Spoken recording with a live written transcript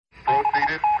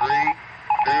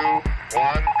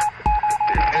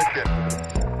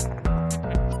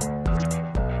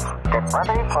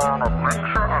ready for an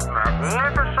adventure of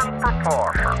magnificent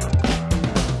proportions.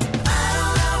 I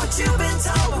don't know what you've been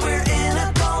told, but we're in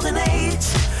a golden age.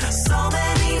 So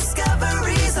many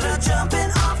discoveries that are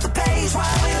jumping off the page.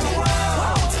 Wow in the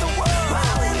world.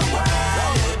 Wow in the world.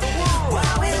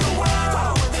 Wow in the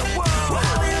world.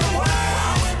 Wow in the world.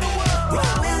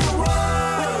 Wow in the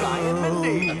world. With Ryan and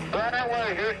Mindy. Right away,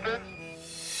 Houston.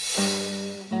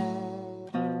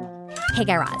 Hey,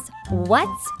 Guy Raz,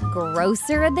 what's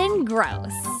grosser than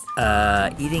gross?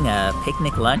 Eating a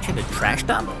picnic lunch in a trash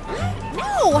dump?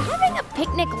 No, having a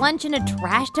picnic lunch in a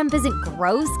trash dump isn't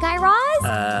gross, Guy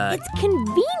Raz. It's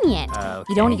convenient. Okay.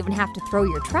 You don't even have to throw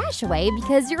your trash away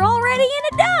because you're already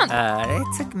in a dump.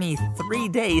 It took me 3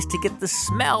 days to get the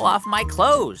smell off my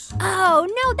clothes. Oh,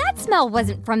 no, that smell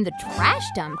wasn't from the trash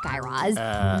dump, Guy Raz.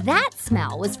 That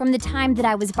smell was from the time that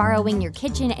I was borrowing your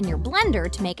kitchen and your blender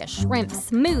to make a shrimp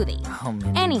smoothie. Oh,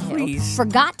 man, Anywho, please.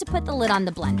 forgot to put the lid on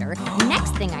the blender.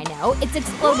 Next thing I know, it's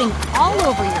exploding all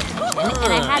over your kitchen,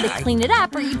 and I had to clean it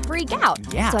up or you'd freak out.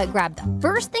 Yeah. So I grabbed the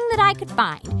first thing that I could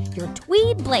find, your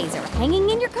tweed blazer hanging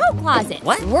in your coat closet.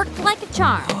 What? Worked like a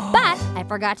charm, but I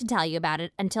forgot to tell you about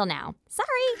it until now. Sorry.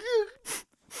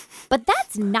 But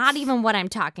that's not even what I'm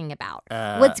talking about.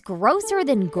 What's grosser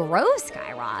than gross,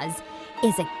 Guy Raz,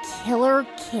 is a killer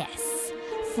kiss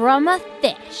from a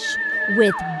fish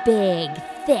with big,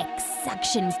 thick,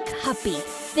 suction cuppy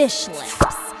fish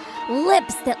lips.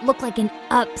 Lips that look like an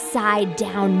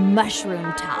upside-down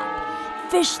mushroom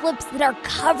top. Fish lips that are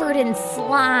covered in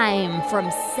slime from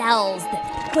cells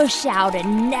that push out a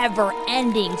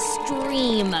never-ending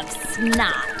stream of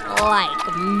snot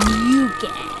like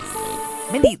mucus.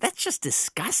 Mindy, that's just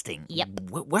disgusting. Yep.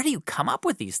 Where do you come up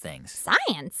with these things?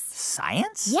 Science.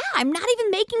 Science? Yeah, I'm not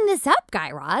even making this up,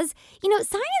 Guy Raz. You know,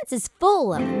 science is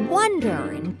full of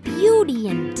wonder and beauty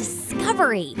and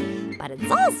discovery, but it's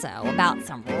also about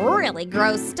some really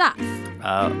gross stuff.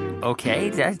 Okay.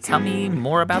 Tell me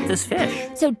more about this fish.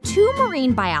 So 2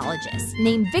 marine biologists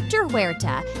named Victor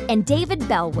Huerta and David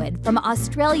Bellwood from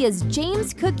Australia's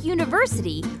James Cook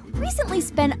University recently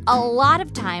spent a lot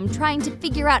of time trying to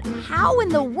figure out how in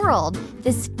the world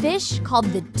this fish called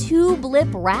the tube-lip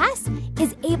wrasse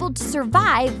is able to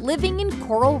survive living in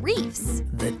coral reefs.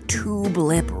 The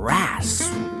tube-lip wrasse.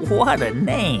 What a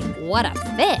name. What a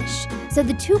fish. So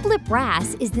the tube-lip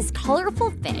wrasse is this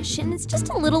colorful fish, and it's just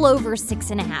a little over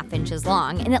 6.5 inches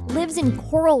long, and it lives in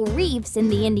coral reefs in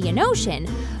the Indian Ocean.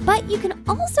 But you can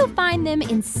also find them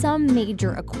in some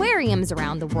major aquariums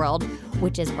around the world,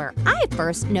 which is where I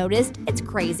first noticed its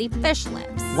crazy fish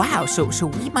lips. Wow, so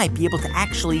we might be able to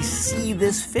actually see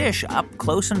this fish up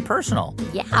close and personal.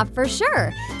 Yeah, for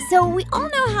sure. So we all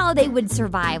know how they would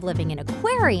survive living in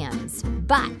aquariums,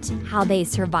 but how they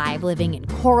survive living in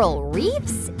coral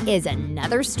reefs is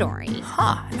another story.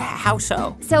 Huh, how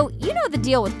so? So you know the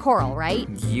deal with coral, right?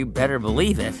 You better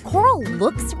believe it. Coral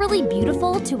looks really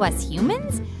beautiful to us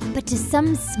humans, but to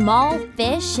some small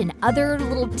fish and other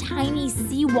little tiny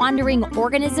sea-wandering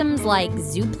organisms like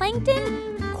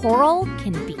zooplankton, coral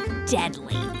can be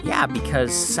deadly. Yeah,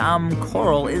 because some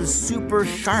coral is super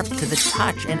sharp to the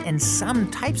touch, and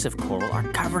some types of coral are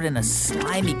covered in a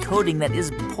slimy coating that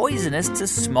is poisonous to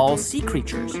small sea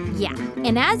creatures. Yeah,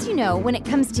 and as you know, when it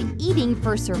comes to eating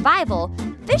for survival,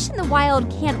 fish in the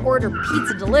wild can't order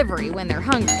pizza delivery when they're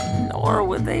hungry. Nor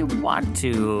would they want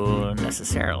to,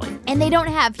 necessarily. And they don't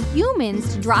have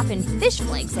humans to drop in fish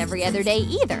flakes every other day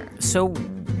either. So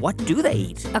what do they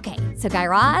eat? Okay, so Guy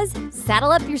Raz,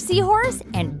 saddle up your seahorse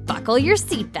and buckle your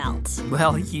seatbelt.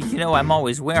 Well, you know I'm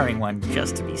always wearing one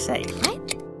just to be safe.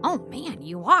 What? Oh, man,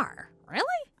 you are? Really?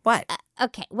 What?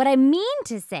 Okay, what I mean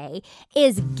to say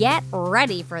is get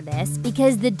ready for this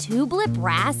because the tube-lip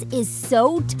wrasse is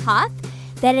so tough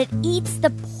that it eats the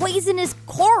poisonous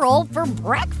coral for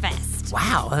breakfast.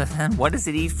 Wow, and what does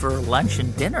it eat for lunch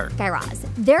and dinner? Guy Raz,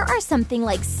 there are something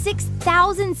like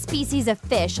 6,000 species of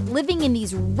fish living in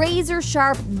these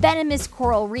razor-sharp, venomous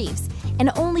coral reefs, and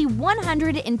only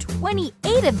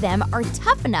 128 of them are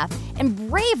tough enough and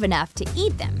brave enough to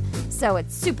eat them. So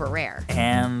it's super rare.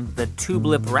 And the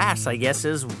tube-lip wrasse, I guess,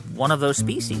 is one of those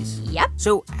species. Yep.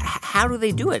 So how do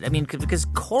they do it? I mean, because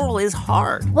coral is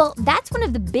hard. Well, that's one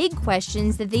of the big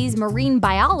questions that these marine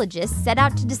biologists set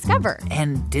out to discover.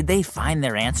 And did they find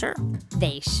their answer?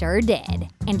 They sure did.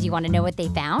 And do you want to know what they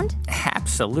found?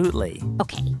 Absolutely.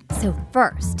 Okay, so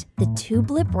first, the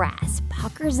tube-lip wrasse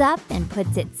puckers up and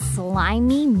puts its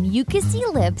slimy,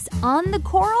 mucusy lips on the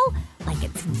coral like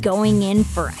it's going in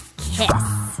for a kiss.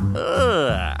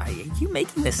 Are you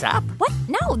making this up? What?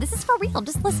 No, this is for real.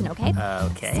 Just listen, okay?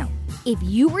 Okay. So If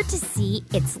you were to see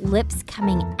its lips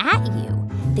coming at you,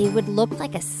 they would look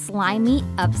like a slimy,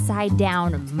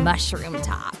 upside-down mushroom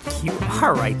top. You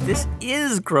are right. This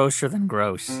is grosser than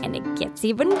gross. And it gets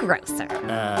even grosser.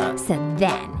 So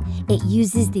then, it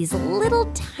uses these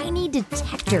little tiny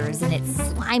detectors in its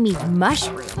slimy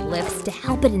mushroom lips to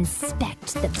help it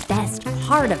inspect the best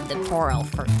part of the coral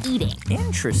for eating.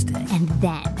 Interesting. And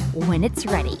then, when it's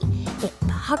ready, it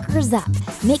puckers up,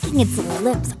 making its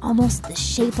lips almost the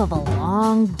shape of a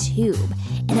long tube.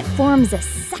 And it forms a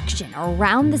suction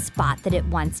around the spot that it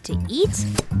wants to eat.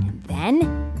 And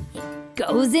then it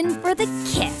goes in for the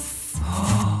kiss.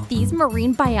 These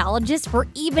marine biologists were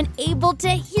even able to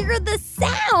hear the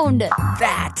sound.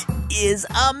 That is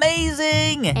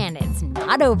amazing. And it's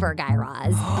not over, Guy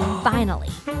Raz. Finally,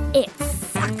 it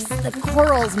sucks the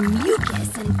coral's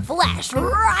mucus and flesh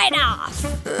right off.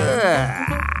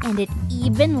 And it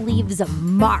even leaves a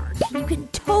mark. You can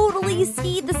totally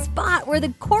see the spot where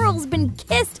the coral's been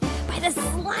kissed by the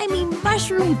slimy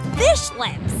mushroom fish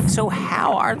lips. So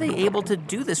how are they able to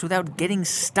do this without getting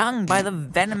stung by the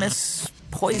venomous,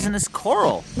 poisonous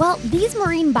coral? Well, these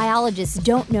marine biologists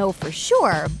don't know for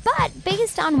sure, but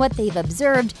based on what they've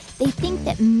observed, they think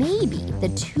that maybe the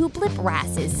tube-lip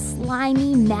wrass's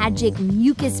slimy, magic,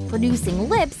 mucus-producing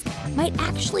lips might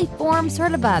actually form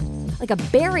sort of a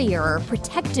barrier or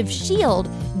protective shield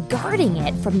guarding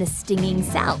it from the stinging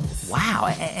cells. Wow,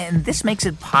 and this makes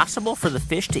it possible for the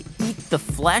fish to eat the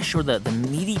flesh or the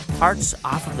meaty parts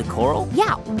off of the coral?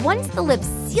 Yeah, once the lips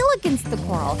seal against the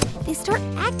coral, they start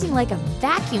acting like a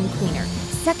vacuum cleaner,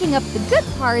 sucking up the good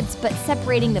parts but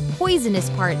separating the poisonous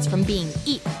parts from being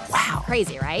eaten. Wow.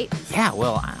 Crazy, right? Yeah,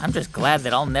 well, I'm just glad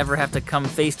that I'll never have to come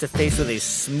face to face with a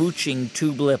smooching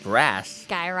tube-lip wrasse.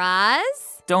 Guy Raz?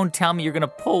 Don't tell me you're going to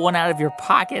pull one out of your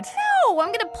pocket. No, I'm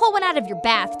going to pull one out of your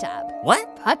bathtub.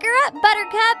 What? Pucker up,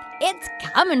 Buttercup. It's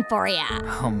coming for you.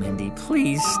 Oh, Mindy,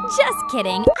 please. Just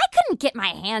kidding. I couldn't get my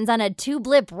hands on a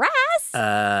tube-lip wrasse.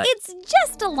 It's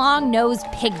just a long-nosed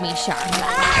pygmy shark.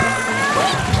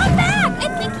 Wait, come back. I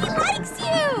think he likes you.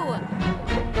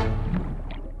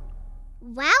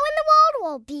 Wow in the World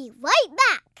will be right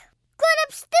back.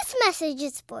 Grown-ups, this message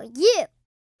is for you.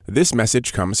 This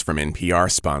message comes from NPR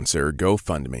sponsor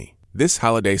GoFundMe. This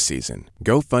holiday season,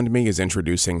 GoFundMe is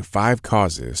introducing 5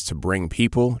 causes to bring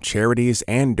people, charities,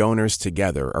 and donors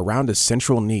together around a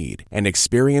central need and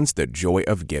experience the joy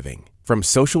of giving. From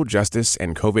social justice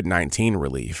and COVID-19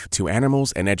 relief to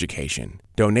animals and education,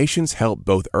 donations help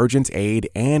both urgent aid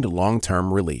and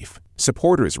long-term relief.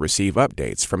 Supporters receive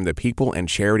updates from the people and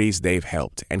charities they've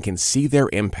helped and can see their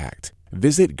impact.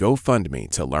 Visit GoFundMe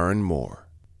to learn more.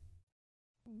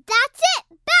 That's it.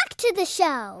 Back to the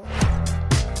show.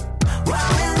 Wow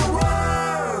in the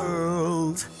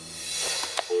world.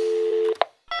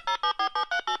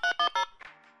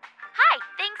 Hi,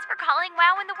 thanks for calling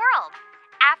Wow in the World.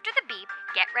 After the beep,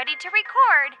 get ready to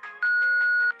record.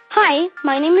 Hi,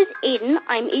 my name is Aiden.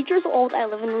 I'm 8 years old. I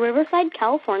live in Riverside,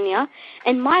 California.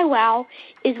 And my wow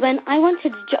is when I went to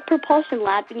the Jet Propulsion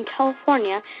Lab in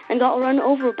California and got run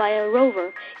over by a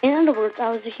rover. In other words,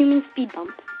 I was a human speed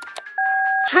bump.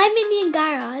 Hi, Mindy and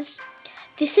Guy Raz.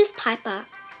 This is Piper.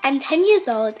 I'm 10 years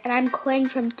old and I'm calling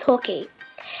from Torquay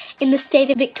in the state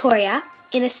of Victoria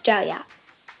in Australia.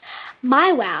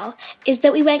 My wow is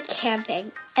that we went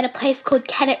camping at a place called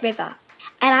Kennet River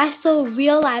and I saw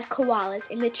real live koalas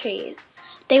in the trees.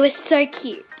 They were so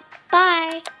cute.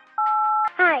 Bye.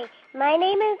 Hi, my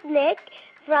name is Nick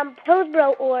from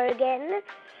Hillsboro, Oregon.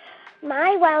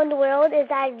 My wow in the world is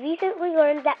I recently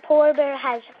learned that polar bear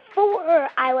has 4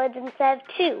 eyelids instead of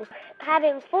 2.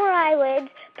 Having 4 eyelids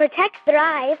protects their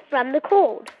eyes from the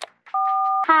cold.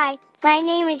 Hi, my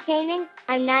name is Shannon.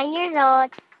 I'm 9 years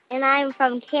old and I'm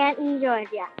from Canton,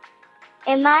 Georgia.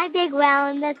 And my big wow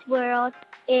in this world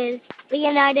is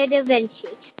Leonardo da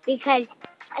Vinci because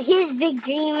his big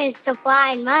dream is to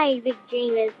fly and my big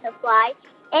dream is to fly.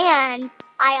 And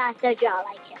I also draw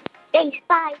like him. Thanks,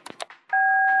 bye.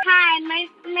 Hi, my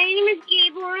name is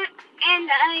Gable and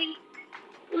I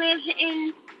live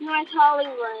in North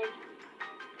Hollywood.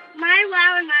 My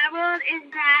wow in my world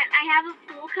is that I have a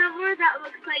pool cover that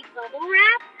looks like bubble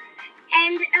wrap,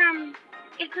 and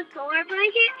it's a solar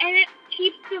blanket, and it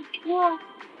keeps the pool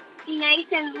nice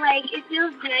and it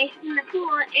feels nice in the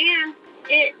pool, and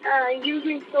it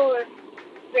uses solar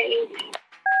rays.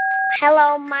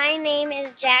 Hello, my name is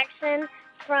Jackson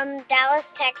from Dallas,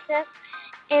 Texas,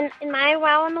 and my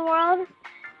wow in the world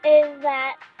is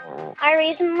that I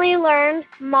recently learned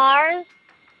Mars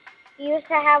used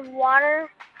to have water,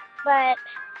 but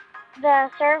the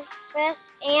surface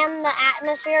and the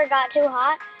atmosphere got too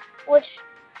hot, which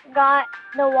got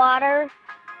the water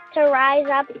to rise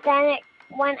up. Then it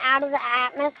went out of the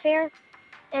atmosphere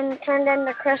and turned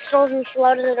into crystals and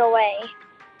floated it away.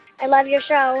 I love your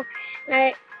show.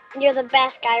 You're the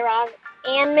best, Guy Raz.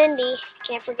 And Mindy,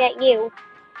 can't forget you.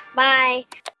 Bye.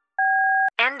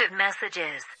 End of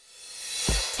messages.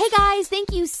 Hey guys,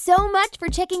 thank you so much for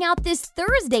checking out this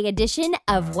Thursday edition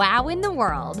of Wow in the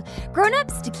World.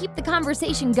 Grown-ups, to keep the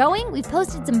conversation going, we've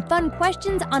posted some fun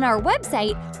questions on our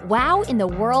website,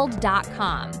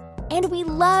 wowintheworld.com. And we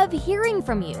love hearing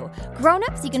from you.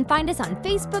 Grown-ups, you can find us on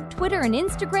Facebook, Twitter, and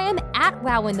Instagram at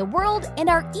wowintheworld, and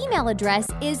our email address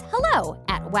is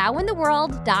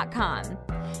hello@wowintheworld.com.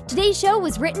 Today's show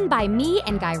was written by me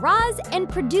and Guy Raz and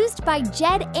produced by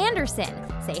Jed Anderson.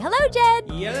 Say hello, Jed.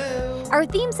 Hello. Our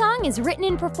theme song is written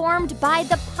and performed by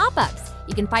The Pop-Ups.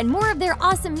 You can find more of their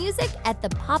awesome music at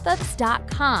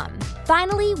thepopups.com.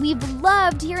 Finally, we've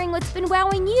loved hearing what's been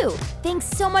wowing you. Thanks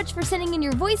so much for sending in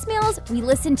your voicemails. We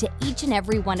listen to each and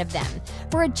every one of them.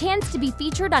 For a chance to be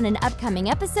featured on an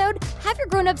upcoming episode, have your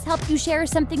grown-ups help you share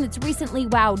something that's recently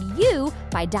wowed you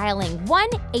by dialing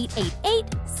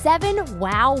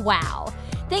 1-888-7-WOW-WOW.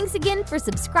 Thanks again for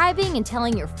subscribing and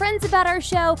telling your friends about our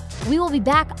show. We will be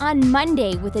back on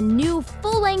Monday with a new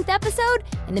full-length episode.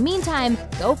 In the meantime,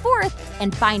 go forth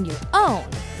and find your own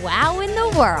Wow in the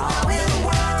World.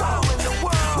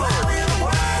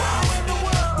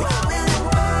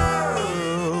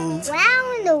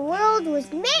 Wow in the World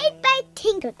was made by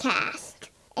Tinkercast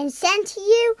and sent to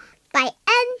you by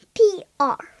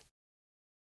NPR.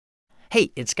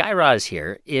 Hey, it's Guy Raz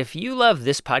here. If you love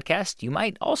this podcast, you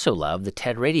might also love the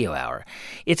TED Radio Hour.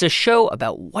 It's a show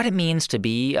about what it means to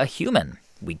be a human.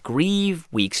 We grieve,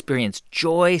 we experience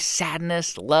joy,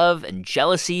 sadness, love, and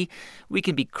jealousy. We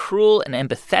can be cruel and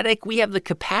empathetic. We have the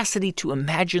capacity to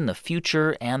imagine the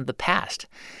future and the past.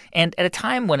 And at a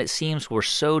time when it seems we're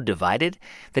so divided,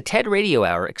 the TED Radio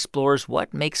Hour explores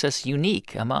what makes us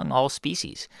unique among all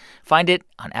species. Find it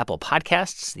on Apple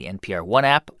Podcasts, the NPR One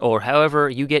app, or however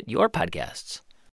you get your podcasts.